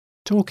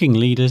Talking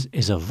Leaders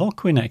is a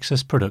Vokwi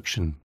Nexus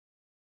production.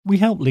 We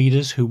help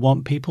leaders who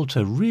want people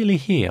to really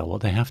hear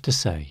what they have to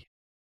say.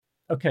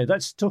 Okay,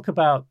 let's talk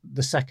about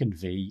the second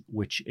V,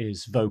 which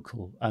is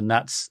vocal. And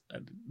that's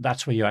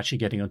where you're actually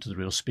getting onto the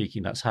real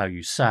speaking. That's how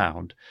you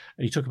sound.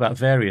 And you talk about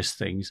various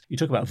things. You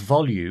talk about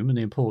volume and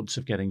the importance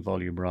of getting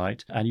volume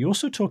right. And you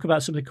also talk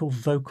about something called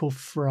vocal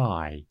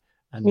fry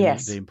and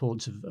the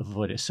importance of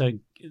avoiding it. So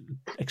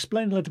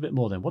explain a little bit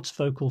more then. What's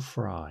vocal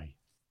fry?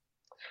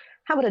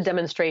 How about a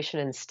demonstration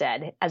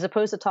instead? As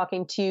opposed to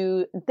talking to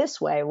you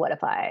this way, what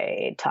if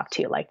I talk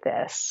to you like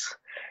this?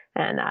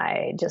 And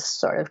I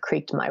just sort of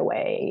creaked my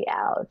way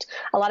out.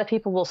 A lot of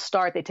people will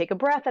start, they take a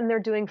breath and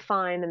they're doing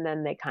fine. And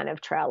then they kind of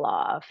trail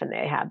off and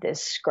they have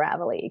this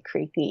gravelly,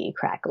 creaky,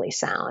 crackly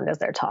sound as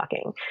they're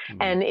talking.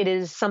 And it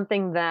is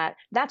something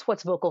that's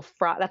what's vocal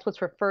fry. That's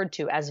what's referred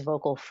to as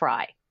vocal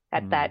fry.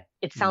 That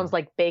it sounds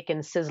like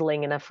bacon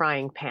sizzling in a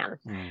frying pan.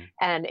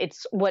 And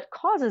it's what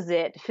causes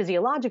it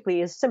physiologically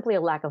is simply a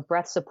lack of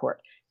breath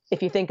support.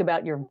 If you think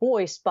about your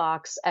voice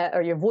box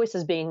or your voice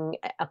as being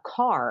a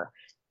car,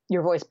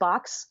 your voice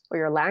box or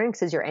your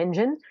larynx is your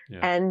engine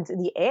and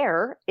the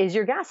air is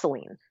your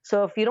gasoline.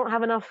 So if you don't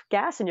have enough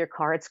gas in your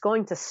car, it's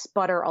going to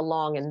sputter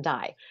along and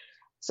die.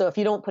 So if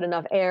you don't put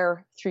enough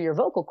air through your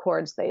vocal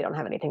cords, they don't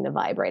have anything to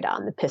vibrate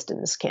on. The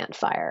pistons can't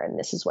fire, and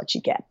this is what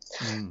you get.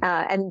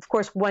 And of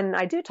course, when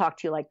I do talk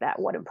to you like that,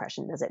 what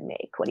impression does it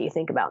make? What do you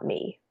think about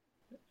me?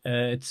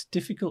 It's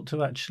difficult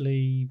to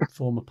actually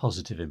form a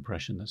positive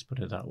impression. Let's put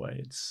it that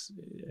way.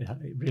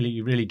 It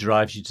really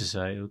drives you to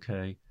say,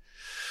 okay,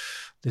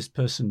 this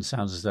person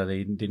sounds as though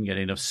they didn't get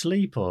enough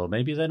sleep, or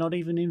maybe they're not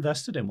even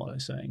invested in what they're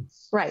saying.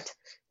 Right.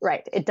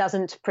 It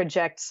doesn't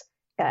project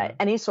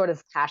any sort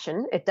of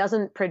passion. It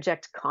doesn't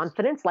project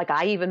confidence, like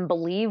I even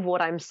believe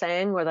what I'm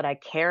saying or that I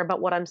care about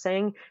what I'm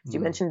saying. As you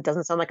mentioned, it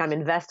doesn't sound like I'm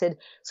invested.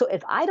 So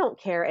if I don't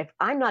care, if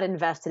I'm not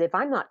invested, if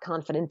I'm not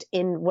confident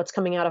in what's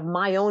coming out of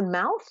my own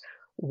mouth,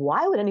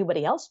 why would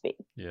anybody else be?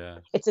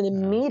 It's an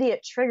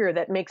immediate trigger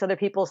that makes other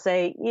people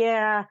say,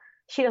 yeah,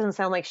 she doesn't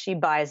sound like she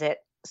buys it.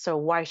 So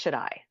why should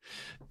I?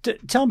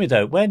 Tell me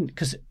though,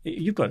 because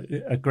you've got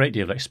a great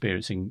deal of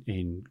experience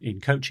in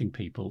coaching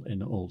people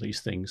in all these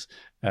things,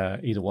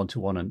 either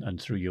one-to-one and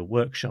through your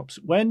workshops.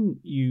 When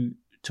you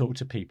talk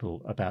to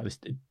people about this,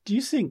 do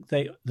you think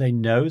they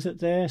know that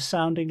they're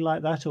sounding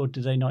like that, or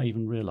do they not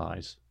even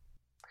realize?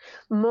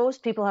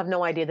 Most people have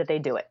no idea that they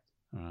do it.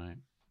 Right.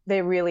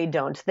 They really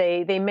don't.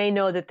 They may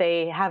know that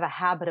they have a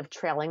habit of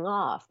trailing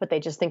off, but they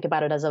just think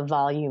about it as a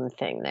volume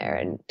thing there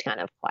and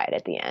kind of quiet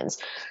at the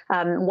ends.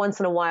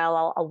 Once in a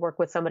while, I'll work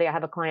with somebody. I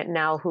have a client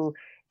now who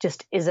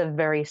just is a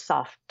very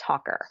soft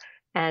talker,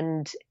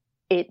 and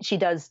she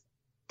does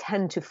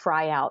tend to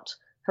fry out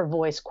her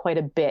voice quite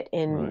a bit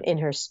in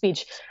her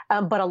speech.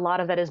 But a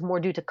lot of that is more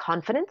due to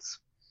confidence.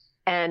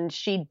 And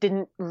she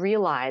didn't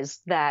realize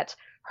that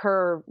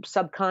her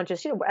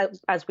subconscious,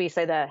 as we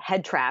say, the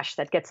head trash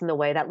that gets in the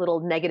way, that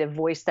little negative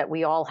voice that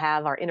we all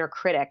have, our inner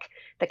critic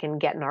that can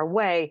get in our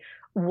way,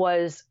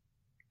 was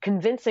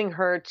convincing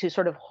her to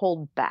sort of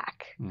hold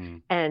back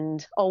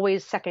and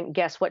always second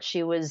guess what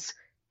she was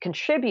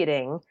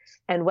contributing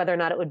and whether or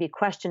not it would be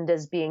questioned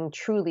as being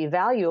truly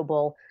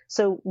valuable.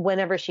 So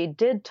whenever she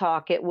did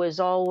talk, it was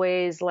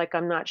always like,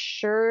 I'm not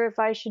sure if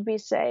I should be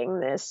saying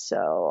this,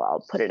 so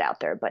I'll put it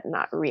out there, but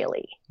not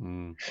really.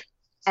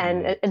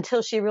 And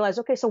until she realized,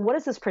 okay, so what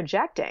is this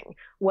projecting?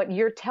 What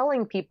you're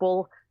telling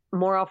people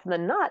more often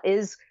than not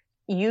is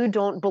you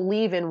don't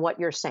believe in what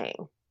you're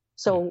saying.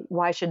 So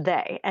why should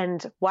they?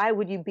 And why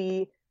would you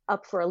be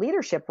up for a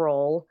leadership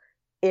role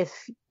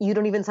if you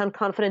don't even sound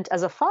confident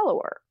as a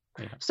follower?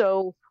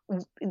 So,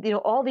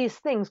 all these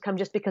things come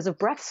just because of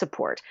breath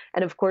support.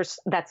 And of course,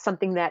 that's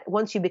something that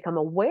once you become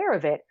aware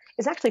of it,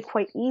 is actually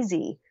quite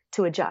easy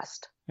to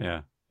adjust.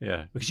 Yeah.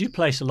 Because you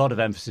place a lot of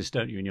emphasis,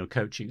 don't you, in your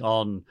coaching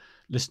on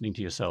listening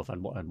to yourself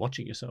and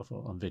watching yourself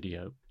on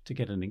video to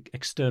get an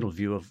external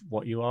view of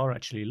what you are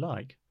actually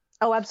like.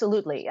 Oh,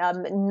 absolutely.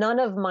 None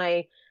of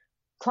my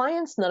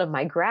clients, none of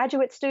my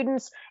graduate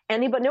students,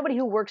 nobody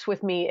who works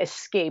with me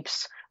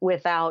escapes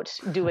without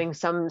doing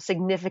some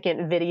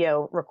significant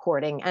video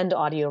recording and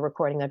audio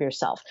recording of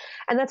yourself.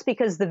 And that's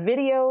because the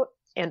video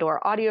and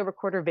or audio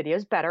recorder, video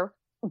is better,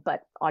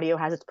 but audio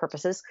has its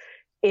purposes,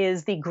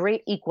 is the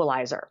great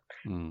equalizer.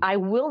 I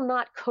will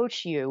not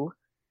coach you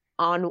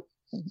on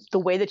the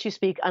way that you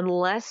speak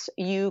unless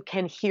you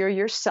can hear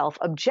yourself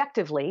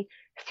objectively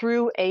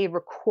through a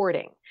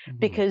recording,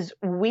 because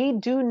we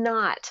do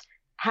not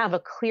have a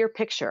clear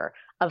picture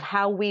of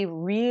how we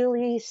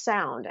really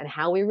sound and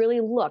how we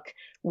really look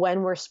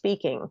when we're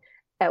speaking.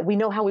 We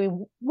know how we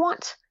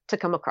want to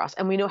come across,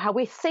 and we know how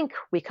we think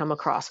we come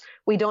across.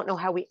 We don't know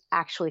how we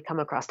actually come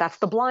across. That's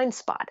the blind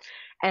spot.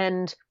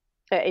 And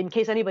in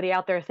case anybody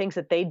out there thinks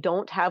that they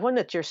don't have one,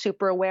 that you're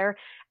super aware,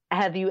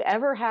 have you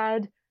ever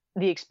had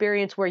the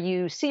experience where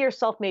you see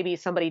yourself, maybe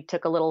somebody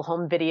took a little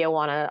home video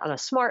on a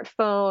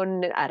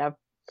smartphone at a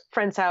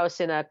friend's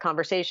house in a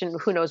conversation,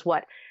 who knows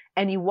what,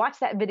 and you watch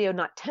that video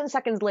not 10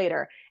 seconds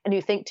later and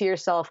you think to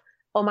yourself,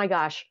 oh my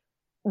gosh,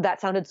 that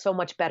sounded so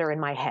much better in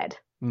my head.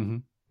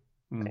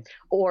 Mm.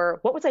 Or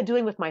what was I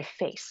doing with my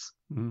face?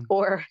 Mm.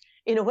 Or,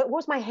 what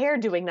was my hair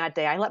doing that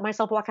day? I let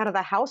myself walk out of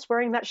the house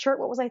wearing that shirt.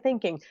 What was I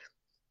thinking?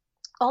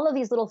 All of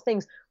these little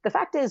things. The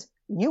fact is,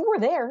 you were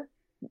there.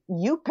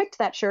 You picked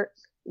that shirt.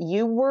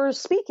 You were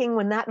speaking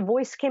when that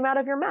voice came out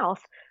of your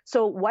mouth.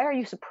 So why are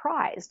you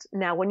surprised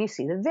now when you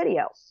see the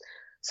video?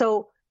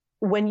 So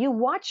when you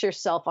watch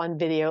yourself on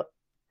video,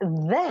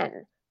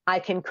 then I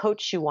can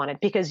coach you on it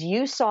because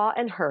you saw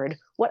and heard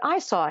what I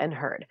saw and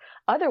heard.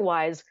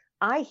 Otherwise,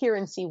 I hear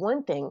and see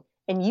one thing,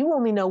 and you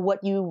only know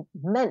what you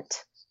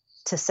meant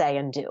to say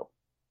and do.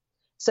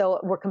 So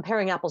we're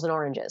comparing apples and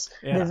oranges.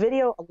 Yeah. The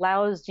video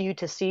allows you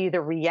to see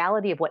the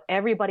reality of what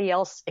everybody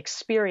else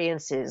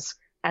experiences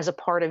as a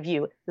part of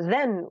you.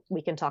 Then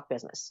we can talk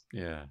business.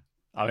 Yeah.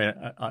 I mean,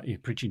 you're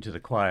preaching to the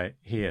choir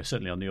here,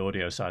 certainly on the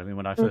audio side. I mean,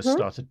 when I first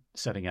started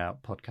setting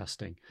out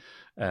podcasting,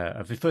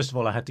 first of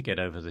all, I had to get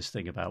over this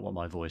thing about what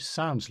my voice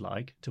sounds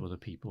like to other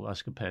people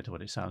as compared to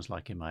what it sounds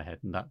like in my head,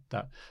 and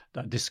that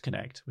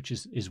disconnect, which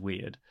is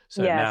weird.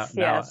 So yes.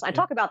 now I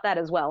talk about that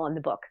as well in the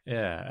book.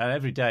 Yeah, and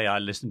every day I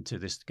listen to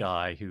this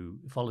guy who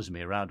follows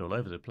me around all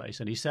over the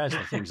place, and he says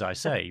the things I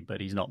say, but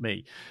he's not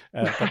me.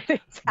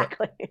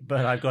 Exactly.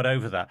 But I've got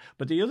over that.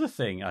 But the other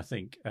thing I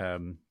think.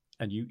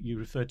 And you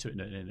referred to it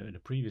in a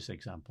previous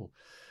example,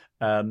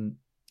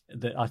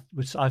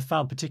 which I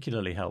found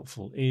particularly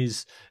helpful,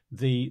 is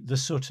the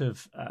sort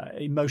of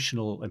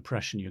emotional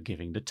impression you're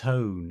giving, the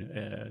tone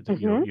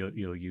that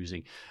you're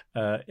using.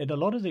 In a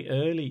lot of the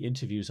early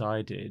interviews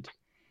I did,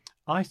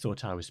 I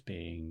thought I was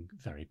being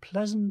very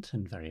pleasant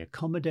and very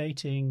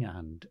accommodating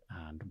and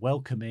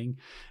welcoming,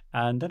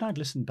 and then I'd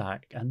listen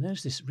back, and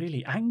there's this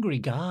really angry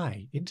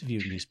guy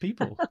interviewing these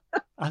people.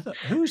 I thought,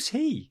 who's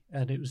he?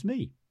 And it was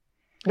me.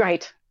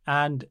 Right.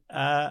 And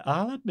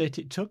I'll admit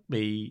it took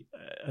me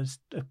a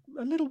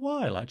little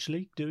while,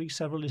 actually, doing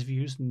several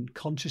interviews and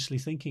consciously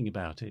thinking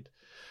about it,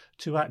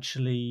 to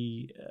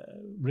actually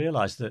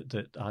realize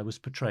that I was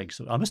portraying.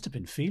 So I must have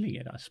been feeling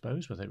it, I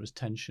suppose, whether it was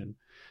tension,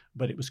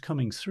 but it was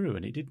coming through,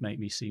 and it did make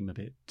me seem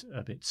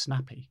a bit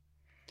snappy.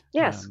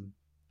 Yes.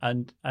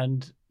 And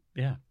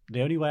yeah,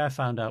 the only way I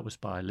found out was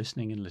by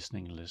listening and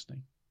listening and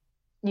listening.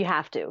 You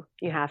have to.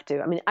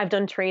 I mean, I've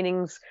done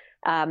trainings.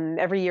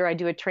 Every year I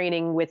do a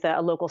training with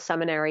a local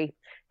seminary,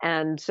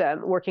 and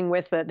working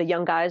with the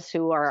young guys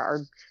who are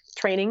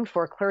training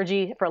for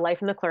clergy, for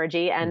life in the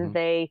clergy, and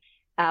they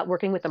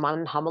working with them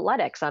on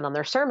homiletics and on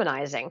their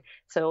sermonizing.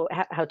 So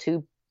how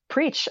to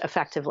preach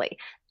effectively.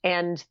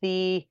 And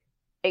I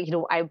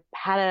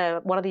had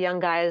one of the young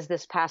guys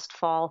this past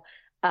fall,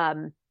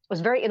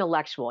 was very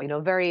intellectual,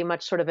 very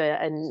much sort of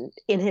an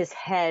in his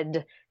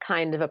head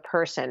kind of a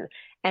person.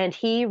 And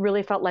he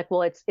really felt like,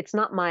 well, it's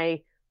not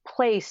my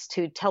place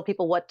to tell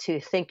people what to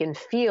think and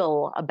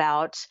feel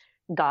about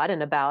God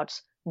and about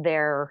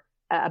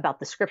about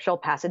the scriptural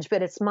passage,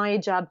 but it's my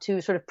job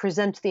to sort of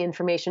present the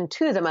information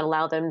to them and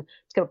allow them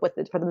to come up with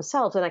it for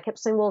themselves. And I kept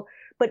saying, well,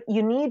 but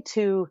you need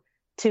to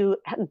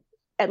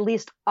at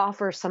least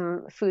offer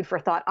some food for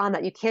thought on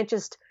that. You can't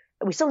just,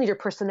 we still need your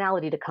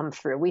personality to come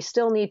through. We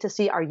still need to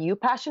see, are you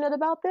passionate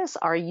about this?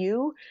 Are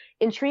you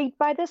intrigued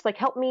by this? Like,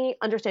 help me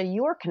understand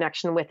your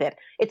connection with it.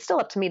 It's still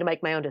up to me to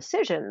make my own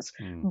decisions,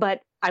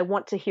 but I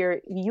want to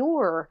hear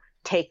your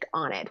take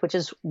on it, which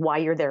is why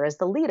you're there as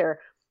the leader.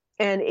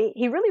 And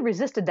he really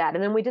resisted that.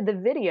 And then we did the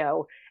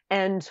video.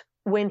 And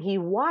when he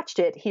watched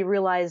it, he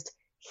realized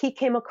he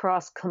came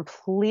across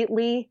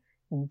completely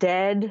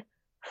dead,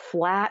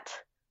 flat,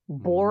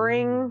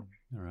 boring,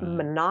 right,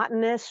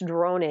 monotonous,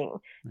 droning.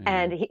 Yeah.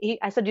 And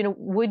I said,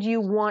 would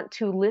you want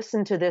to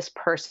listen to this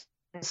person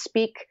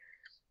speak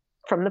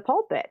from the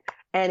pulpit?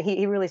 And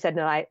he really said,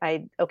 no,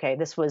 okay,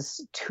 this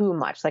was too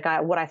much. Like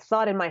what I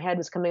thought in my head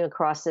was coming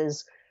across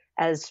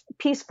as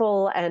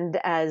peaceful and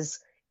as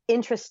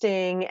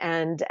interesting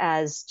and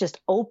as just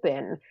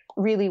open,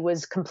 really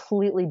was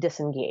completely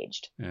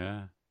disengaged.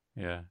 Yeah.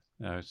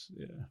 No,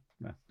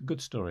 good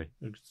story.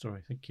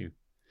 Thank you.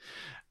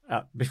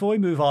 Before we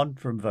move on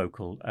from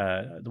vocal,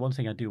 the one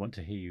thing I do want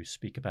to hear you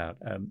speak about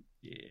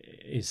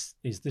is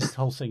this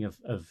whole thing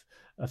of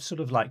sort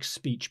of like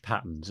speech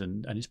patterns,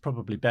 and it's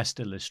probably best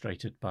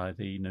illustrated by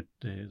the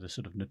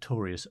sort of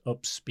notorious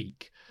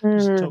upspeak.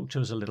 Just talk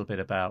to us a little bit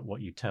about what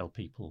you tell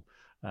people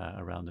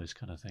around those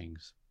kind of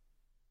things.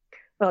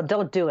 Well,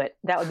 don't do it.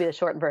 That would be the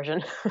short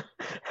version.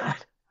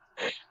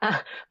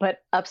 But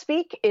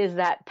upspeak is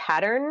that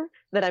pattern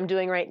that I'm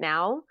doing right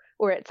now,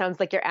 where it sounds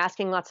like you're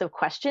asking lots of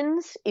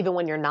questions, even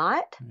when you're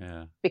not,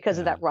 because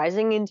of that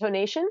rising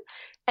intonation.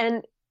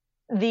 And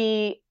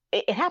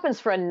it happens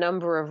for a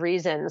number of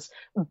reasons,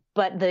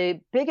 but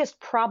the biggest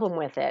problem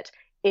with it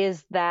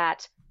is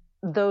that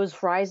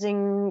those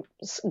rising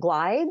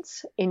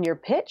glides in your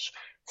pitch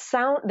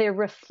they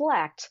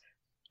reflect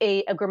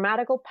a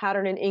grammatical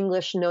pattern in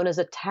English known as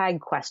a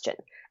tag question.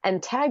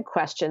 And tag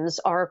questions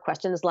are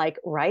questions like,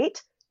 right,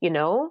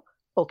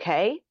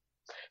 okay.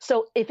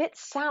 So if it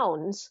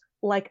sounds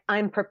like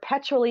I'm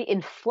perpetually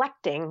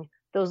inflecting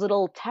those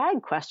little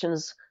tag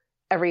questions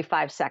every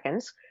 5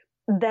 seconds,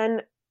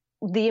 then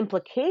the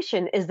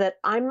implication is that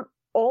I'm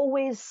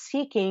always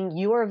seeking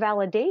your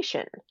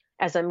validation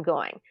as I'm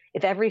going.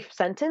 If every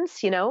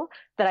sentence, that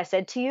I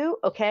said to you,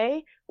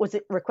 okay, was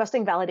it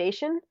requesting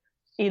validation,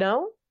 you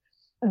know,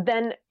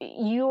 then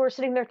you are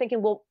sitting there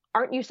thinking, well,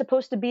 aren't you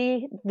supposed to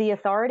be the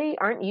authority?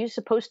 Aren't you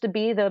supposed to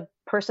be the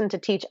person to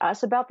teach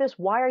us about this?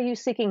 Why are you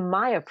seeking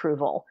my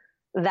approval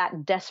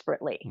that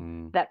desperately,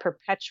 that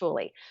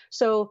perpetually?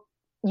 So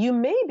you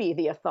may be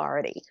the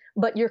authority,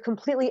 but you're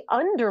completely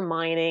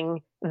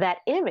undermining that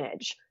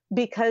image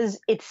because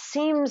it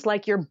seems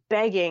like you're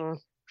begging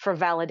for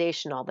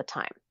validation all the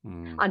time.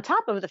 On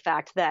top of the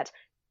fact that,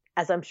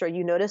 as I'm sure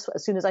you noticed,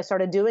 as soon as I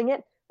started doing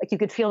it, like you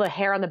could feel the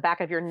hair on the back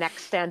of your neck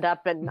stand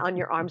up and on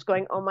your arms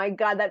going, oh my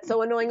God, that's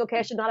so annoying. Okay,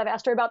 I should not have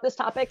asked her about this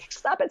topic.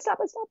 Stop it, stop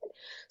it, stop it.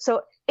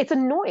 So it's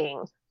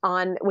annoying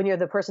when you're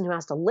the person who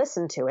has to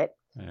listen to it.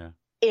 Yeah.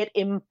 It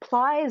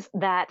implies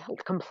that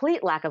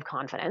complete lack of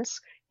confidence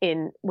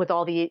with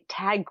all the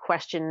tag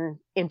question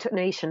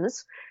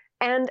intonations.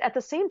 And at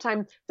the same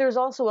time, there's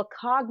also a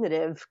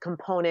cognitive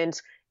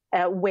component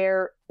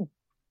where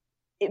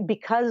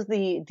because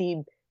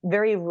the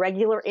very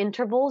regular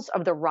intervals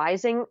of the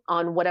rising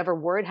on whatever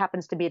word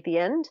happens to be at the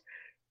end,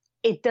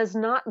 it does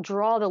not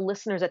draw the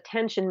listener's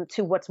attention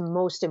to what's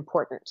most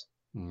important.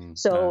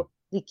 So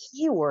the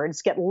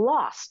keywords get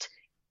lost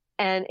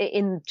and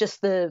in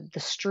just the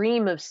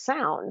stream of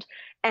sound.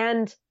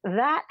 And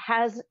that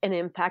has an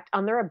impact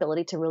on their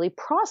ability to really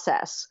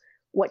process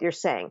what you're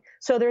saying.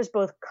 So there's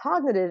both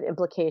cognitive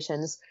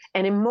implications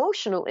and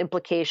emotional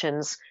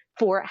implications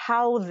for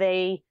how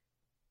they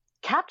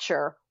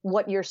capture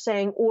what you're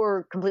saying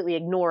or completely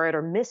ignore it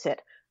or miss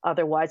it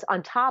otherwise,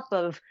 on top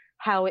of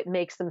how it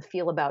makes them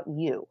feel about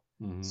you.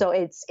 So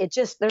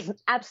there's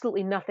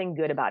absolutely nothing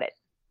good about it.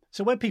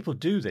 So when people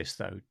do this,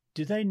 though,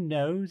 do they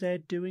know they're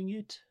doing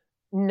it?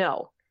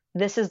 No,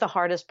 this is the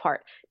hardest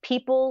part.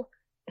 People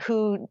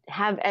who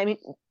have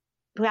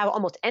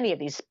almost any of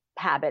these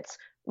habits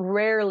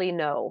rarely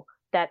know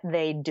that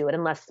they do it,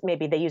 unless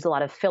maybe they use a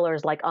lot of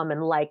fillers like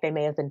and like. They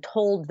may have been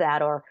told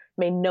that or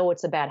may know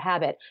it's a bad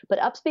habit. But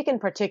Upspeak in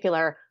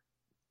particular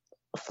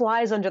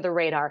flies under the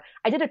radar.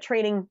 I did a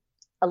training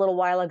a little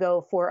while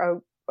ago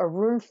for a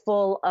room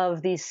full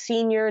of these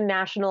senior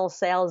national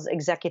sales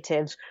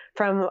executives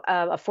from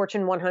a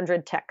Fortune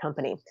 100 tech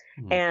company.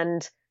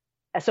 And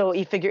so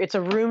you figure it's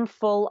a room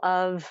full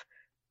of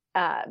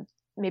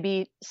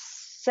maybe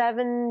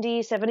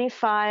 70,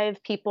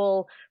 75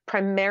 people,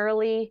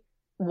 primarily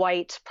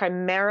white,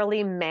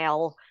 primarily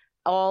male,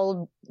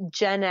 all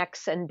Gen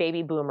X and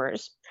baby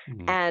boomers.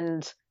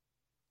 And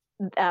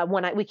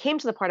when we came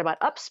to the part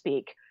about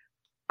Upspeak,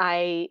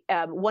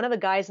 one of the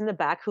guys in the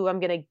back, who I'm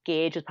going to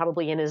gauge was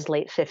probably in his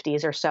late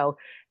 50s or so,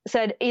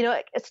 said,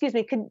 excuse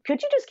me, could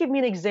you just give me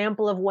an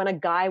example of when a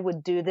guy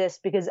would do this?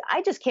 Because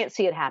I just can't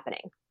see it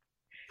happening.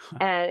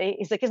 And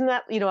he's like, isn't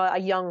that, a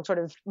young sort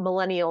of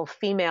millennial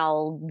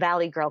female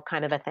valley girl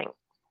kind of a thing?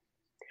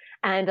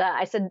 And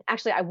I said,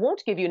 actually, I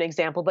won't give you an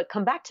example, but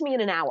come back to me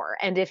in an hour.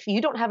 And if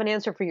you don't have an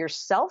answer for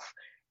yourself,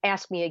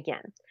 ask me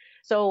again.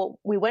 So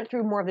we went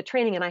through more of the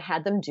training and I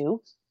had them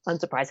do,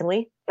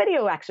 unsurprisingly,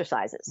 video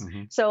exercises.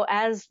 So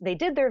as they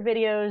did their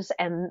videos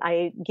and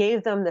I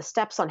gave them the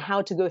steps on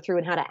how to go through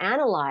and how to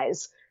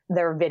analyze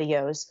their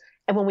videos.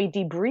 And when we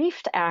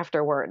debriefed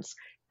afterwards,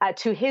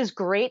 to his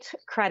great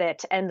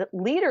credit and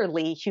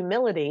leaderly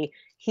humility,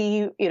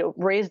 he,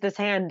 raised his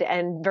hand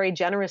and very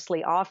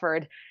generously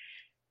offered,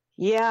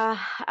 yeah,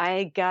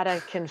 I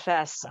gotta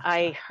confess,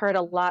 I heard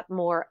a lot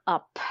more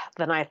up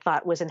than I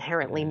thought was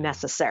inherently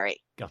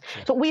necessary. Gotcha.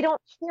 So we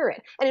don't hear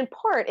it. And in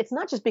part, it's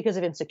not just because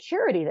of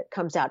insecurity that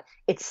comes out.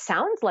 It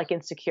sounds like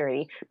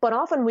insecurity, but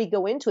often we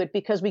go into it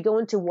because we go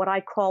into what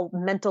I call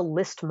mental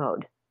list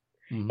mode.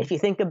 If you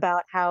think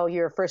about how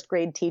your first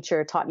grade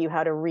teacher taught you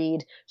how to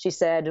read, she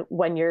said,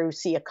 when you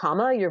see a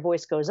comma, your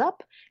voice goes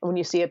up. And when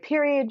you see a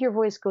period, your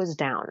voice goes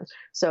down.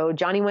 So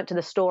Johnny went to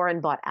the store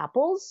and bought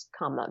apples,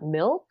 comma,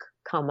 milk,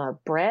 comma,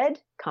 bread,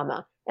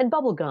 comma, and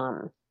bubble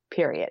gum,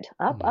 period.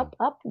 Up, up,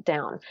 up,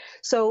 down.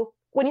 So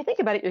when you think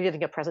about it, you're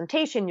giving a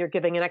presentation, you're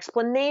giving an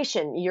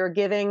explanation, you're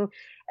giving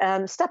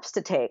steps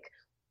to take.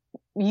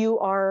 You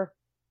are,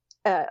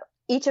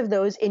 each of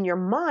those in your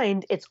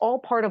mind, it's all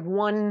part of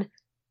one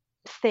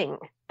thing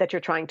that you're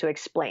trying to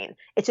explain.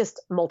 It's just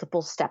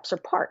multiple steps or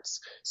parts.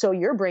 So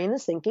your brain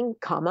is thinking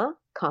comma,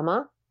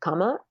 comma,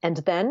 comma, and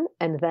then,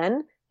 and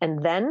then,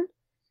 and then,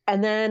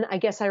 and then I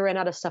guess I ran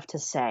out of stuff to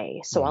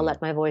say. So I'll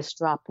let my voice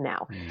drop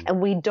now.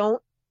 And we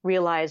don't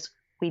realize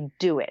we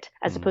do it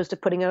as opposed to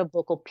putting a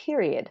vocal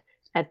period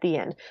at the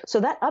end.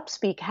 So that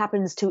upspeak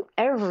happens to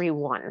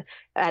everyone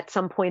at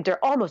some point, or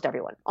almost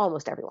everyone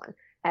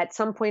at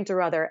some point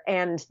or other.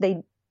 And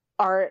they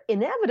are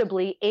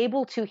inevitably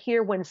able to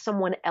hear when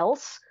someone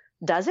else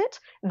does it.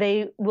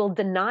 They will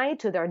deny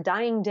to their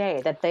dying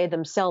day that they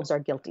themselves are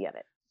guilty of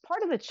it.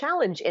 Part of the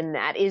challenge in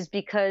that is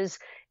because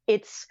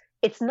it's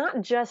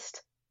not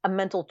just a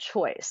mental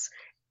choice.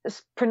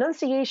 This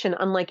pronunciation,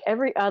 unlike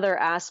every other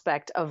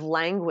aspect of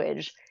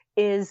language,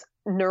 is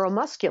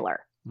neuromuscular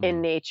in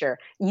nature.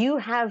 You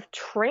have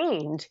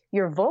trained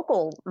your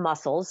vocal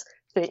muscles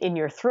in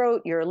your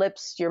throat, your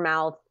lips, your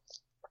mouth,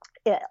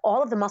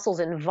 all of the muscles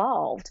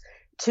involved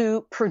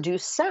to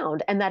produce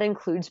sound. And that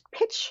includes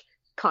pitch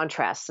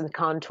contrasts and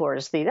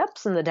contours, the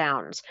ups and the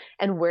downs,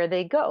 and where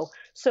they go.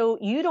 So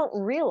you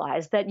don't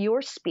realize that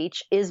your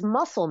speech is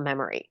muscle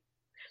memory.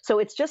 So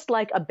it's just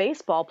like a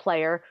baseball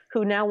player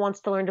who now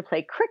wants to learn to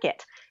play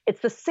cricket.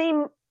 It's the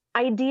same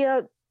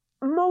idea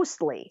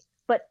mostly,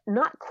 but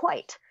not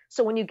quite.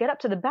 So when you get up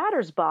to the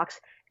batter's box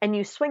and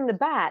you swing the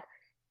bat,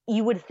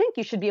 you would think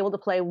you should be able to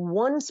play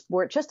one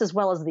sport just as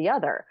well as the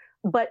other.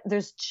 But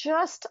there's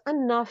just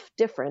enough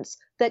difference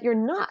that you're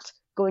not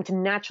going to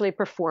naturally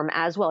perform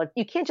as well.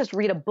 You can't just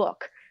read a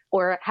book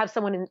or have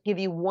someone give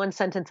you one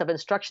sentence of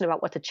instruction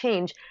about what to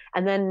change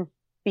and then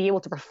be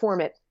able to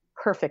perform it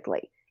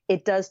perfectly.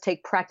 It does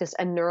take practice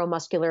and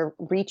neuromuscular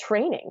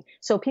retraining.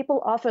 So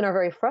people often are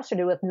very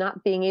frustrated with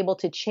not being able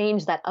to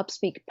change that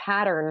upspeak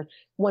pattern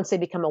once they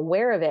become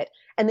aware of it.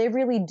 And they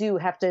really do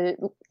have to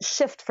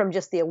shift from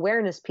just the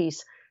awareness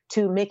piece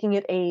to making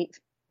it a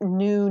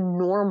new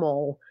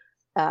normal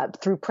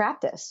through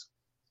practice.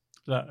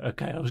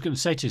 Okay, I was going to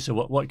say to you, so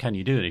what can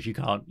you do? And if you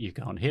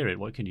can't hear it,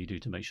 what can you do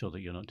to make sure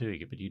that you're not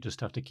doing it? But you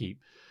just have to keep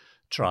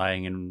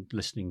trying and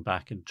listening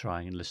back and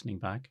trying and listening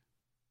back.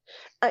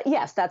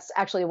 Yes, that's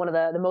actually one of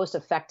the most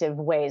effective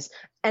ways,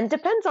 and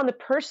depends on the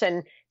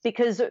person,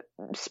 because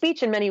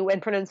speech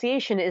and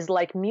pronunciation is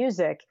like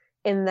music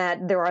in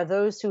that there are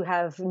those who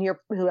have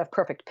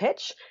perfect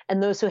pitch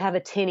and those who have a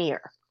tin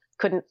ear.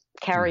 Couldn't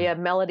carry a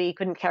melody,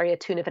 couldn't carry a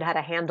tune if it had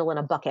a handle and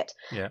a bucket.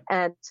 Yeah.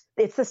 And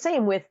it's the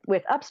same with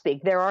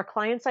upspeak. There are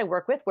clients I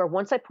work with where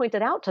once I point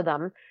it out to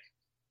them,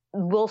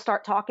 we'll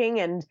start talking,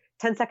 and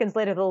 10 seconds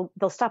later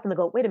they'll stop and they'll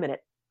go, "Wait a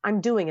minute,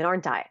 I'm doing it,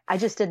 aren't I? I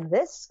just did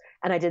this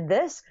and I did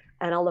this,"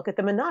 and I'll look at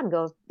them and nod and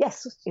go,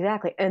 "Yes,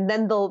 exactly." And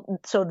then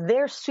so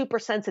they're super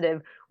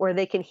sensitive where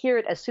they can hear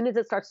it as soon as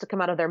it starts to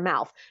come out of their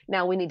mouth.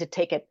 Now we need to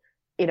take it,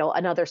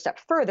 another step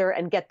further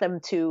and get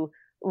them to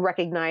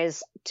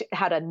recognize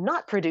how to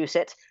not produce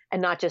it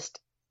and not just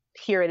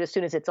hear it as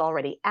soon as it's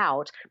already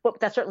out. But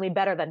that's certainly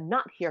better than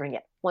not hearing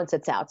it once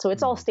it's out. So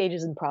it's all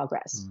stages in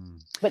progress.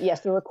 But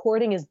yes, the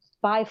recording is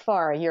by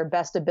far your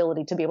best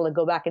ability to be able to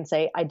go back and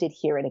say, "I did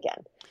hear it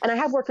again." And I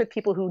have worked with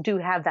people who do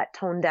have that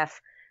tone deaf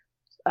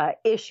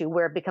issue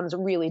where it becomes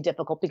really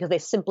difficult because they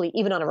simply,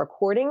 even on a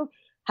recording,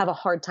 have a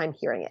hard time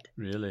hearing it.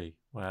 Really?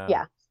 Wow.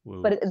 Yeah.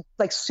 Whoa. But it's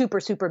like super,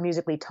 super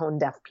musically tone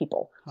deaf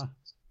people. Huh.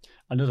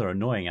 Another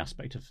annoying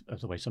aspect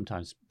of the way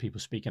sometimes people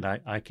speak, and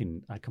I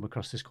come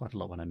across this quite a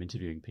lot when I'm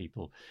interviewing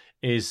people,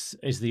 is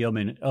the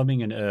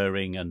umming and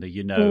erring and the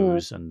you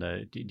knows and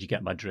the did you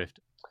get my drift?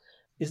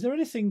 Is there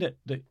anything that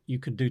you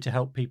could do to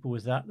help people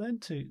with that then,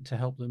 to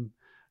help them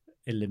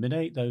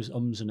eliminate those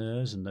ums and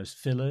ers and those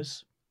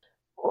fillers?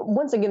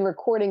 Once again,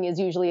 recording is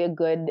usually a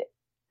good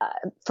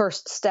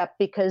first step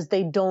because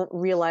they don't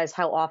realize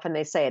how often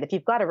they say it. If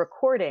you've got a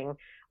recording,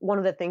 one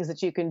of the things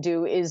that you can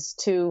do is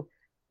to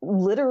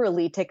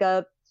literally take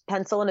a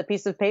pencil and a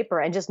piece of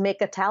paper and just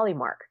make a tally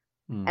mark.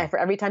 And for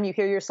every time you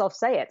hear yourself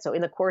say it. So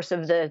in the course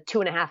of the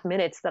 2.5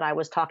 minutes that I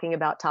was talking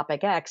about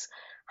topic X,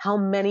 how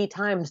many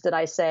times did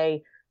I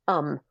say,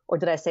 or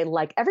did I say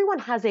like? Everyone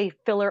has a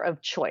filler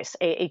of choice,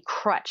 a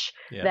crutch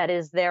that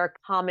is their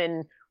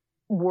common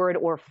word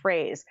or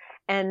phrase.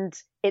 And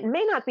it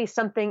may not be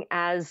something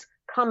as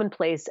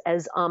commonplace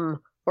as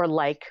or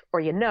like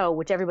or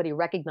which everybody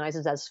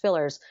recognizes as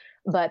fillers,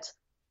 but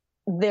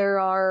there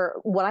are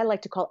what I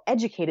like to call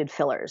educated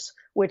fillers,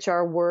 which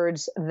are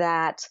words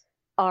that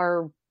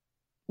are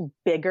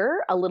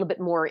bigger, a little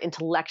bit more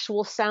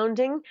intellectual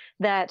sounding,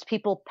 that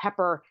people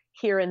pepper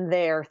here and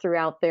there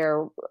throughout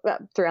their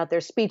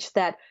speech,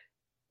 that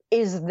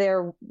is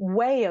their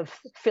way of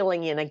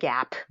filling in a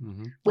gap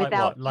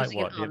without like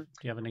what? Do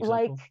you have an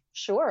example?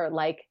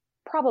 Like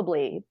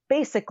probably,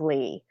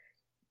 basically,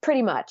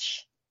 pretty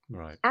much.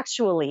 Right.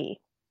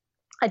 Actually,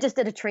 I just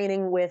did a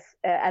training with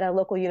at a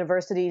local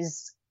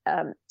university's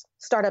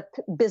startup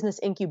business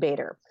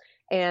incubator.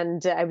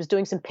 And I was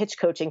doing some pitch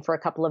coaching for a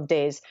couple of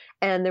days.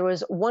 And there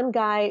was one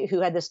guy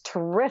who had this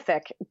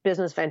terrific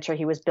business venture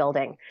he was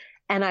building.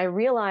 And I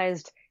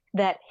realized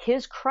that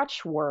his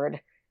crutch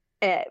word,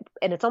 and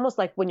it's almost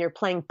like when you're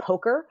playing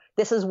poker,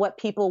 this is what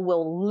people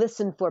will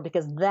listen for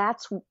because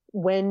that's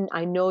when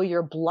I know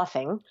you're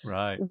bluffing.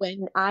 Right.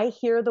 When I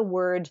hear the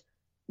word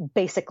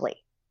basically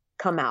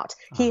come out.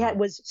 He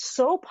was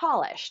so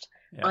polished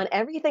on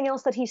everything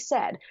else that he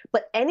said.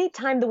 But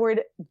anytime the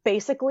word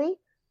basically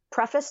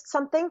prefaced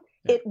something,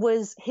 it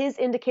was his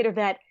indicator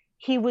that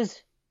he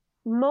was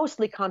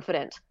mostly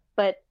confident,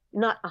 but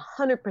not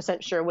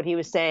 100% sure what he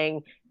was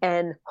saying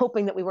and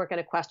hoping that we weren't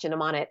going to question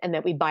him on it and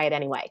that we'd buy it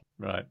anyway.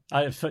 Right.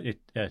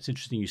 It's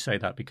interesting you say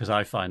that because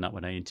I find that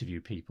when I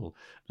interview people,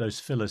 those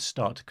fillers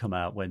start to come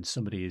out when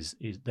somebody is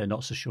they're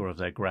not so sure of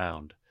their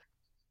ground.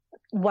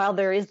 While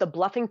there is the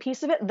bluffing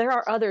piece of it, there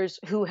are others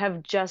who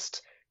have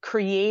just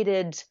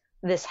created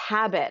this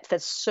habit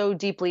that's so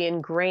deeply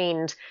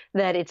ingrained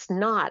that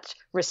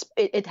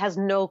it has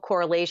no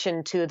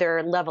correlation to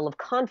their level of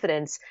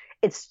confidence.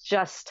 It's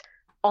just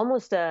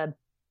it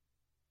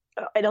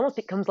almost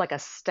becomes like a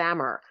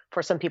stammer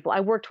for some people. I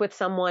worked with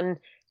someone,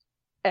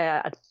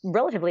 a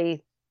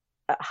relatively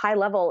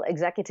high-level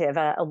executive,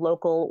 a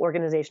local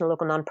organization, a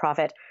local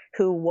nonprofit,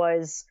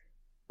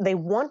 they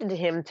wanted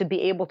him to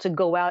be able to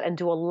go out and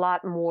do a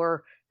lot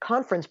more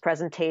conference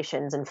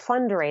presentations and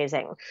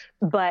fundraising,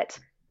 but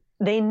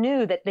they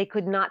knew that they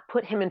could not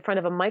put him in front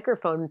of a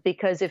microphone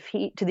because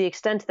to the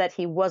extent that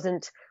he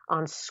wasn't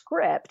on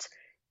script,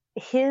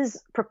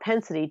 his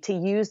propensity to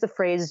use the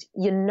phrase,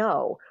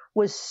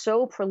 was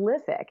so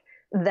prolific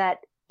that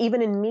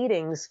even in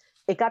meetings,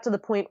 it got to the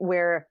point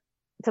where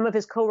some of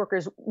his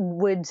coworkers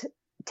would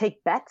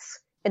take bets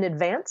in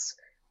advance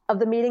of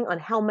the meeting on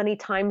how many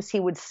times he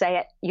would say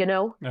it,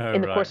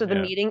 in the course of the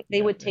meeting.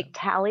 They would take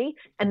tally,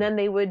 and then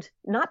they would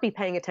not be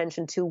paying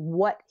attention to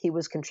what he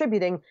was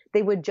contributing.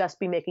 They would just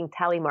be making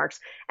tally marks.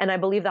 And I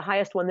believe the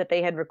highest one that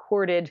they had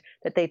recorded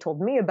that they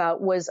told me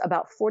about was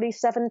about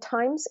 47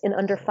 times in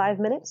under 5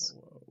 minutes,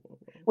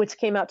 which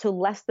came out to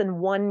less than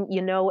one,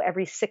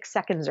 every 6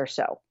 seconds or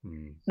so.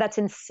 That's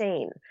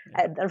insane.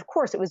 And of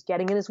course, it was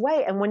getting in his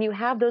way. And when you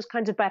have those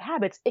kinds of bad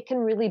habits, it can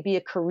really be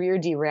a career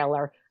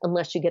derailer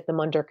unless you get them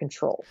under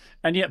control.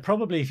 And yet,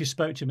 probably if you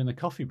spoke to him in the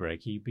coffee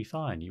break, he'd be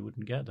fine. You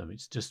wouldn't get them.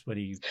 It's just when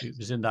he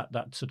was in that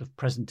sort of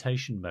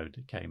presentation mode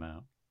that came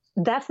out.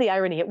 That's the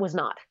irony. It was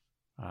not.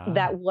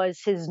 That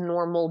was his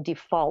normal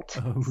default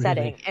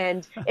setting.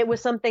 And it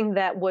was something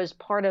that was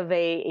part of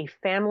a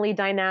family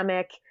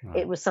dynamic. Right.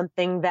 It was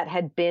something that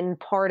had been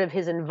part of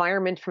his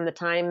environment from the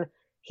time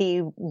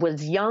he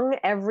was young.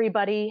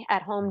 Everybody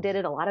at home did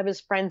it. A lot of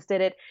his friends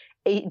did it.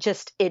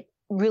 It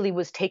really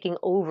was taking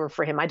over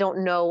for him. I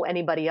don't know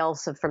anybody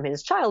else from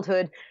his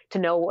childhood to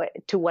know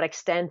to what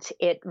extent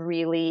it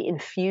really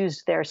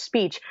infused their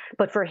speech.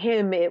 But for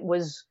him, it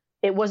was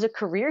a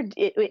career.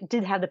 It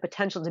did have the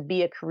potential to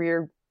be a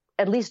career,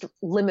 at least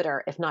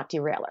limiter, if not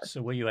derailer.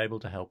 So were you able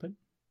to help him?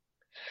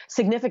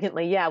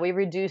 Significantly, yeah. We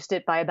reduced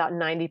it by about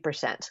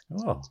 90%.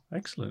 Oh,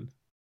 excellent.